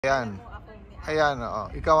Ayan. Ayan, oo.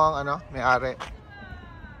 Ikaw ang ano, may-ari.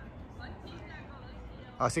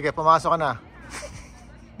 O, sige, pumasok ka na.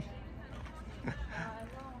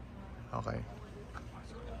 Okay.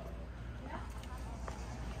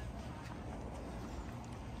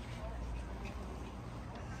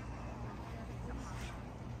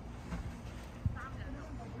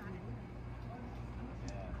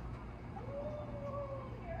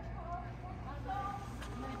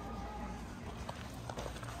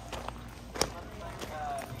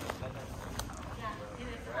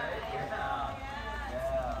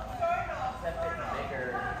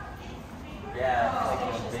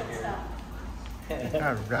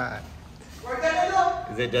 All right.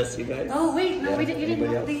 Is it just you guys? Oh wait, no, Yeah. we didn't. You didn't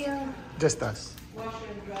have Anybody the. Just us.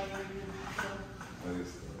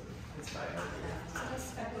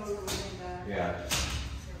 Yeah.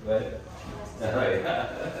 But oh yeah.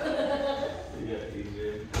 You got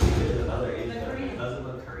Asian. There's another Asian. It doesn't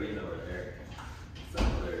look Korean over there. Some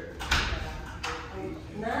other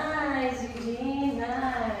Asian. Nice, Eugene.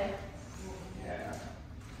 Nice. Yeah.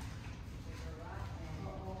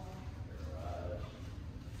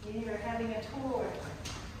 We are having a tour.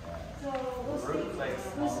 So who's Room's like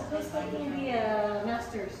small. who's taking the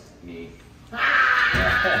masters? Me. I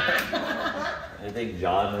think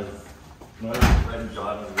John is. My friend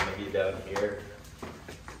John is gonna be down here.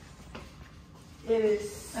 It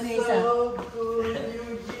is Ano isa? so good,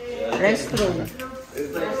 Eugene. Restroom. It's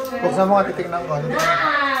like Buksan mo nga, titignan ko.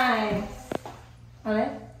 Nice. Ano?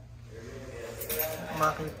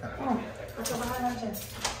 Makita. Oh, kasabahan lang siya.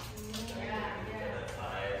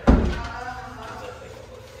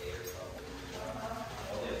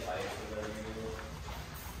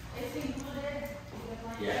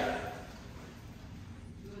 yeah.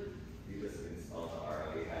 You just installed the RO.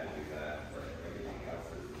 You had to do that. Like everything else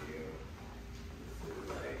is new. This is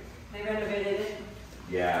like. They renovated it.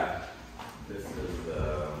 Yeah, this is,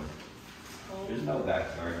 there's no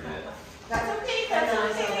backyard yet. That's okay, that's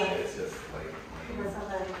okay. It's just like,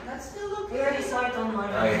 That's still We already okay. saw it online.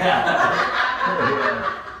 oh yeah.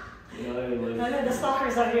 You know what I mean? No, no, the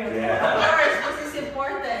stalkers are here. Of Yeah. course, this is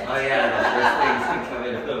important. Oh yeah, the first things to come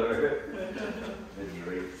in over. The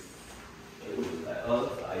drinks. Oh,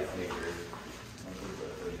 it's the ice makers. This is the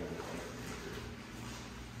thing of the ice maker.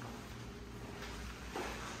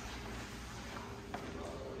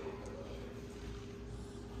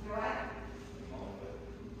 You all right?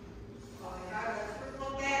 Oh, yeah, that's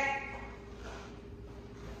purple deck.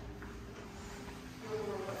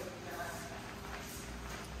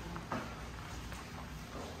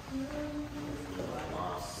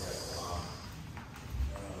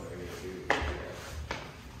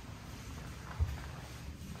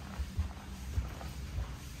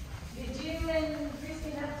 Did Jim and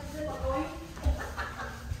Christine have to flip a coin?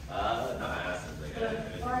 No, I asked them, like,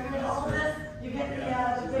 Or in all this, you get the she's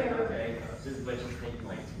like, bigger. okay. But she's taking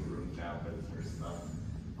like 2 rooms now, but it's her stuff.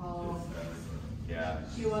 Oh, Yeah.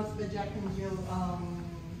 she wants the Jack and Jill,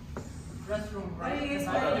 restroom, What are right? you guys I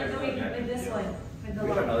planning don't to know, do Jack with and this Jill. one? With the We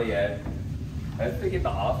don't know lot? yet. I was thinking the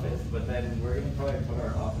office, but then we're gonna probably put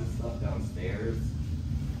our office stuff downstairs.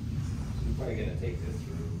 She's probably gonna take this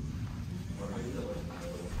room. Or maybe the one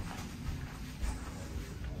below.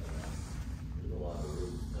 There's a lot of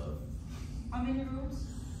room stuff. How many rooms?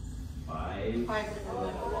 5. 5. And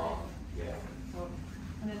then a loft. Yeah.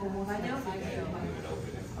 And then almost like Banyo? 6. Yeah, you can leave it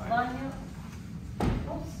open, it's fine. Banyo?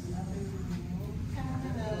 Oops.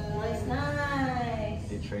 Nice, nice.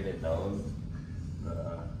 They traded those,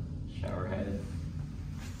 the shower head.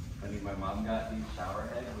 I think my mom got these shower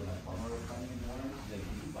heads when the plumber was coming in the morning. She's like,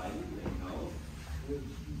 "Can you buy these?" Like, no.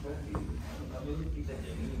 I mean, he said,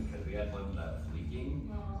 "Janine," because we had one that was leaking.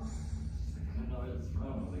 She's like, "I don't know where this is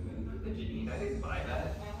from." I was like, "When did the Janine? I didn't buy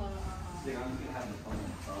that." She's like, "I'm just gonna have the plumber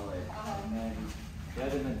install it." And then she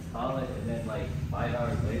had him install it, and then like 5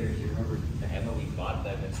 hours later, she remembered Emily bought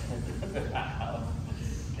them and sent them to her house.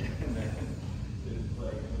 And then it's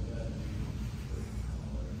like,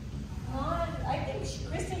 No, I think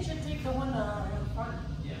Christine should take the one in front.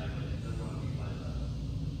 yeah, but it doesn't want to be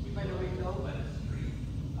By the window. by the street.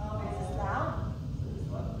 Oh, is this loud? So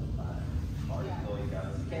it's not hard going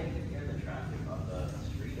down. You can't even hear the traffic on the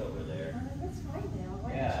street over there. Oh, that's fine now.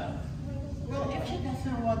 Why Yeah. Well, if she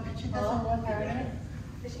doesn't want it, she doesn't want it.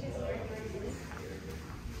 Did she get scared?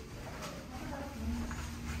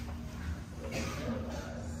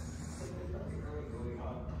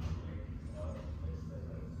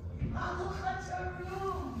 Oh, look at her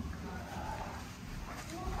room.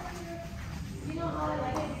 You know how I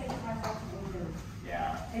like it because it has lots of windows.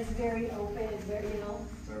 Yeah. It's very open, it's very, you know.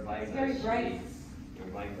 They're buying It's the very bright. sheets. They're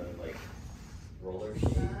buying the like roller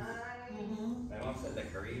sheets. Nice. Mm-hmm. My mom said the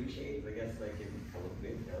Korean shades, I guess, like in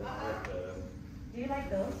Philippines. I like Do you like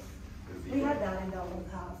those? the We had that in the old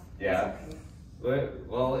house. Yeah. It's okay.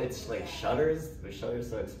 Well, it's like shutters. The shutters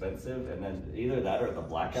so expensive, and then either that or the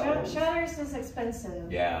blackout ones. Shutters is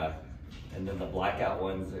expensive. Yeah, and then the blackout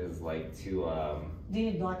ones is like too. Do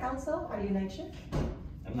you blackouts though? Are you night shift?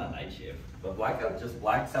 I'm not night shift, but blackout just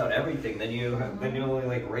blacks out everything. Then you only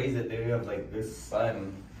like raise it. Then you have like this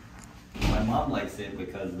sun. My mom likes it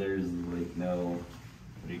because there's like no,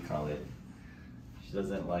 what do you call it? She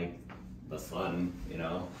doesn't like the sun, you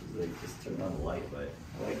know. She's like, just turn on the light. But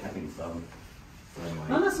I like having some sunlight.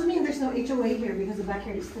 I'm assuming there's no HOA here because the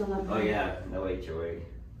backyard is still up. Oh yeah, no HOA.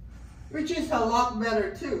 Which is a lot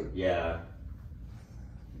better too. Yeah.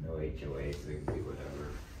 No HOA, so we can do whatever.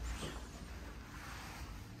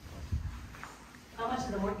 How much is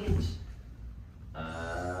the mortgage?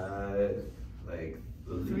 Like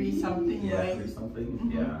 3 something, yeah, right? 3 something,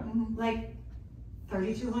 Mhm, yeah. mhm. Like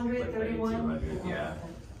 3,200, Like 31? 3,200, yeah.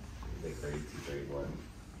 Like 32, 31.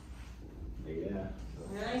 But yeah.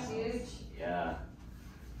 Nice, huge. Yeah.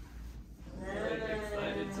 Really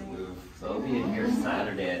excited to move. So I'll be in here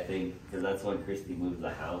Saturday, I think, because that's when Christy moves the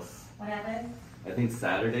house. What happened? I think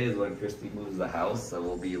Saturday is when Christy moves the house, so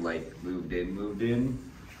we'll be like moved in.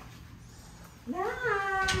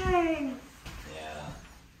 Nice. Yeah.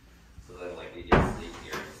 So then like we just sleep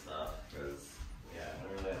here and stuff, because yeah, I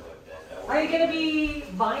don't really have a bed. Are you gonna be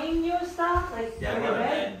buying new stuff? Like Yeah, I for bought your a bed?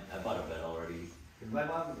 bed. I bought a bed already. Cause my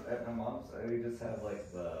mom's, we just have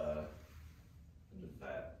like the, what is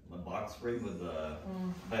that? The box spring with the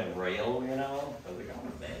bed rail, you know? I was like, I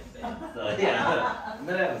want a bed. So yeah, I'm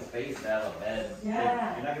gonna have a space to have a bed.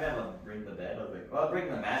 Yeah. You're not gonna bring the bed? I was like, well, I'll bring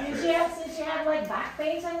the mattress. Since you have like back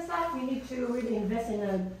pains and stuff, you need to really invest in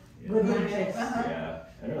a good mattress. Yeah,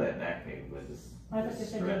 I don't really have back pain, but just I thought you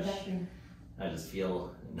said you had stretch. back pain. I just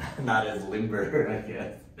feel not as limber, I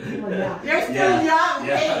guess. Well, yeah. You're still Yeah. young,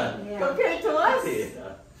 Yeah. hey, Yeah. compared to us.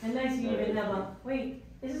 Yeah. And nice you even have a, wait,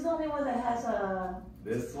 this is the only one that has a,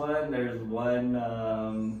 This one, there's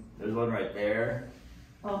one right there.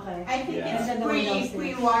 okay. I think Yeah. And then the one it's downstairs.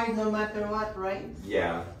 pre-wired no matter what, right?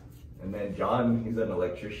 Yeah. And then John, he's an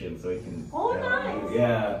electrician, so he can. Oh, nice.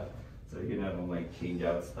 Yeah. So he can have him like change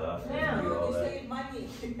out stuff Yeah. and do all that. money.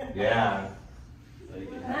 Yeah. So he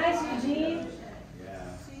can- Nice, Eugene.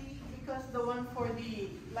 Yeah. See, because the one for the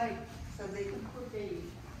light, so they can put the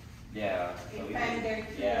Yeah. So we fan can- there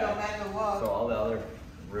too, no yeah. matter So what. all the other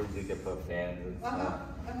rooms we could put fans and stuff.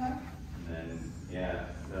 Uh-huh. And then, yeah,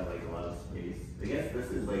 it's got like a lot of space. I guess this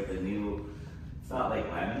is like the new, it's not like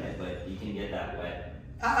laminate, but you can get that wet.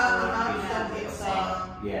 So it's,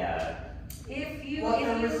 Yeah. If you Water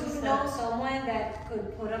know resistant. someone that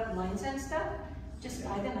could put up lines and stuff, just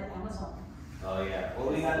buy them at Amazon. Oh yeah. Well,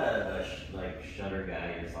 we got a like shutter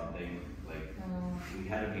guy or something. Like we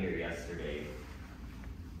had him here yesterday.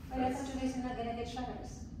 But I thought you guys are not gonna get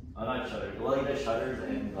shutters. Oh, not shutters. Well, he does shutters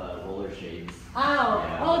and roller shades. Oh,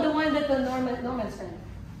 Yeah. oh, the one that the Norman's friend.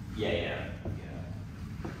 Yeah.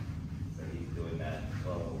 So he's doing that.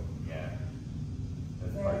 Oh, yeah.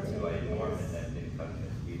 That's part of why Norman then didn't come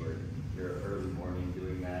in. We were here early morning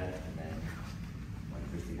doing that, and then when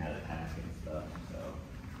Christy had a pack and stuff, so.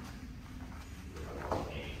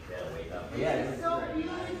 Hey, gotta wake up. Yeah, It's so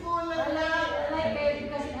beautiful, I like it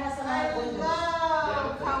because it has a lot I of windows.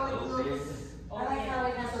 love how it looks. I like how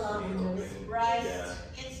it has a lot of windows. Right. Yeah.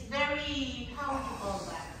 It's very, how would you call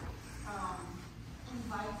that?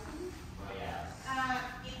 Inviting. Oh, yeah.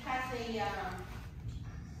 It has a,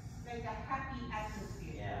 like a happy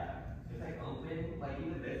atmosphere. Yeah. It's like open, like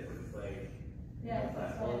even this, it's like. Yeah, it's like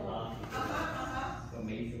it's closed like- off. It's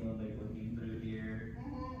amazing when like looking through here.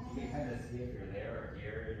 Mhm. You can kind of see if you're there or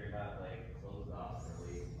here, and you're not like closed off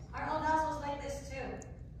really. Our old house was like this too. It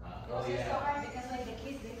Oh was just so yeah. hard because like the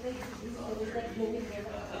kids, they played, it was like living there.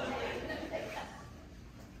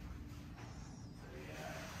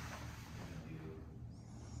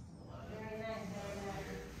 Very nice, very nice.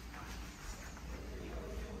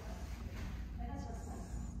 And that's what's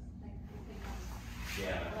nice. Like, big house.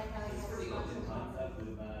 Yeah. I like how It's it's pretty so open small. concept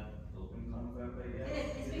with that open concept, I guess. It is,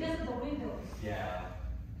 it's because of the windows. Yeah.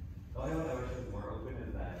 The only one I wish was more open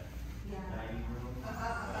is that Yeah. dining room. But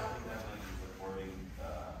I think that might be supporting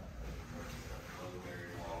the closed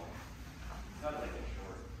wall. It's not like a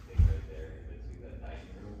short thing right there in between the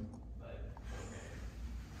dining room, but okay.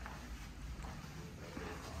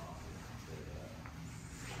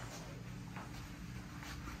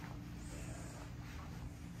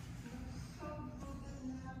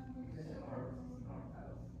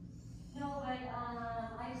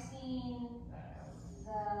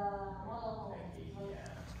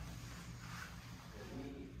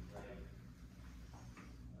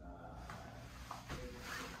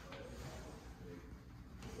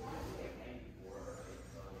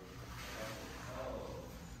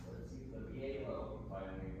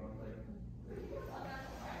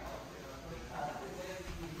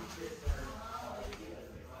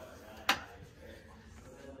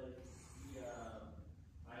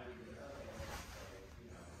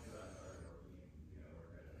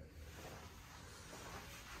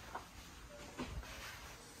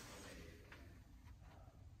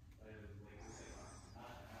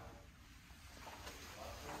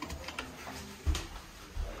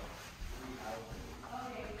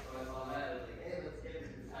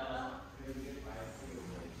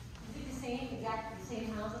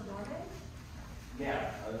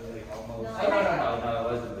 Yeah, I was like almost. No. No,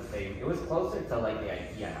 it wasn't the same. It was closer to like the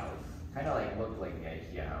IKEA house. Kind of like looked like the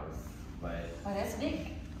IKEA house, but Oh, that's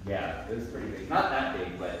big. yeah, it was pretty big. Not that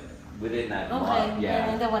big, but within that Okay. block.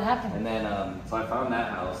 Yeah. And then what happened? And then, so I found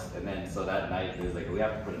that house, and then so that night it was like we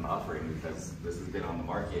have to put an offer in because this has been on the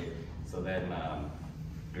market. So then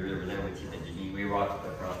we were there with Tita Janine. We walked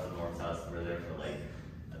across the Norm's house. We were there for like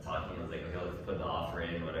talking. I was like, okay, let's put the offer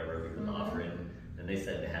in, whatever. We put the offer in, and they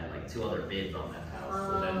said they had like 2 other bids on that house.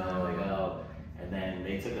 So then they're like, oh, and then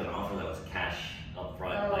they took an offer that was cash up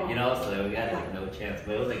front, like so we had like no chance.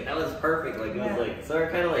 But it was like that was perfect. Like it was like so I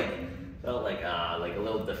kind of like felt like a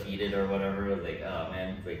little defeated or whatever. It was like, oh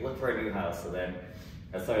man, like look for a new house. So then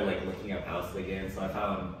I started like looking up houses again. So I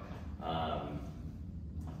found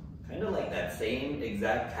kind of like that same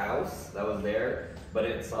exact house that was there, but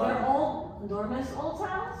it's on. Your old, Norma's old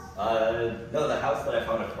house? No, the house that I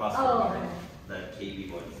found across the Oh, road, okay. that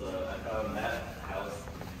KB one. So I found that house.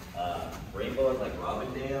 Rainbow is like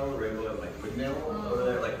Robindale, Rainbow is like Woodmill over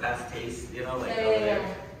there, like past Taste, you know, like over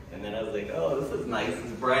there. And then I was like, oh, this is nice,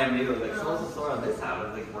 it's brand new. I was like, someone's a store on this house,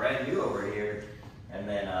 it's like brand new over here. And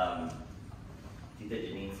then Tita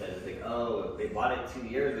Janine said, it's like, oh, they bought it 2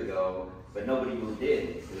 years ago, but nobody moved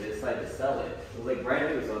in, so they decided to sell it. It was like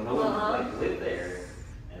brand new, so no one like lived there.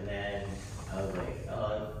 And then I was like,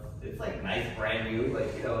 oh, it's like nice, brand new,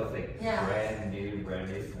 like you know, it's like brand new. And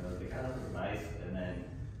I was like, oh, this is nice. And then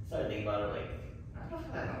started thinking about it, like, I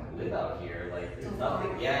don't know if I don't live out here. Like, there's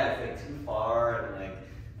nothing. Yeah, it's like too far, and like,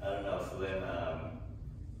 I don't know. So then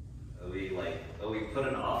we put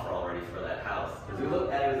an offer already for that house because we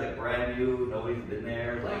looked at it, it was like brand new, nobody's been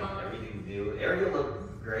there, like everything's new. Area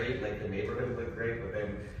looked great, like the neighborhood looked great, but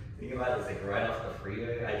then thinking about it, it's like right off the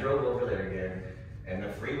freeway. I drove over there again, and the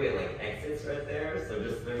freeway like exits right there, so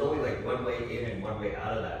just there's only like one way in and one way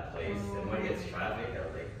out of that place. And when it gets traffic, I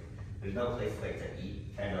was like, there's no place like to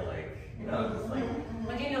eat, kind of like, you know, just like.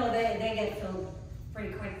 But you know, they get filled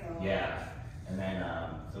pretty quick though. Yeah, and then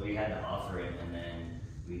so we had to offer it, and then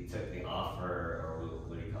we took the offer, or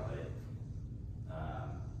what do you call it?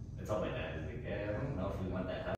 It's all my dad. He's like, yeah, I don't know if we want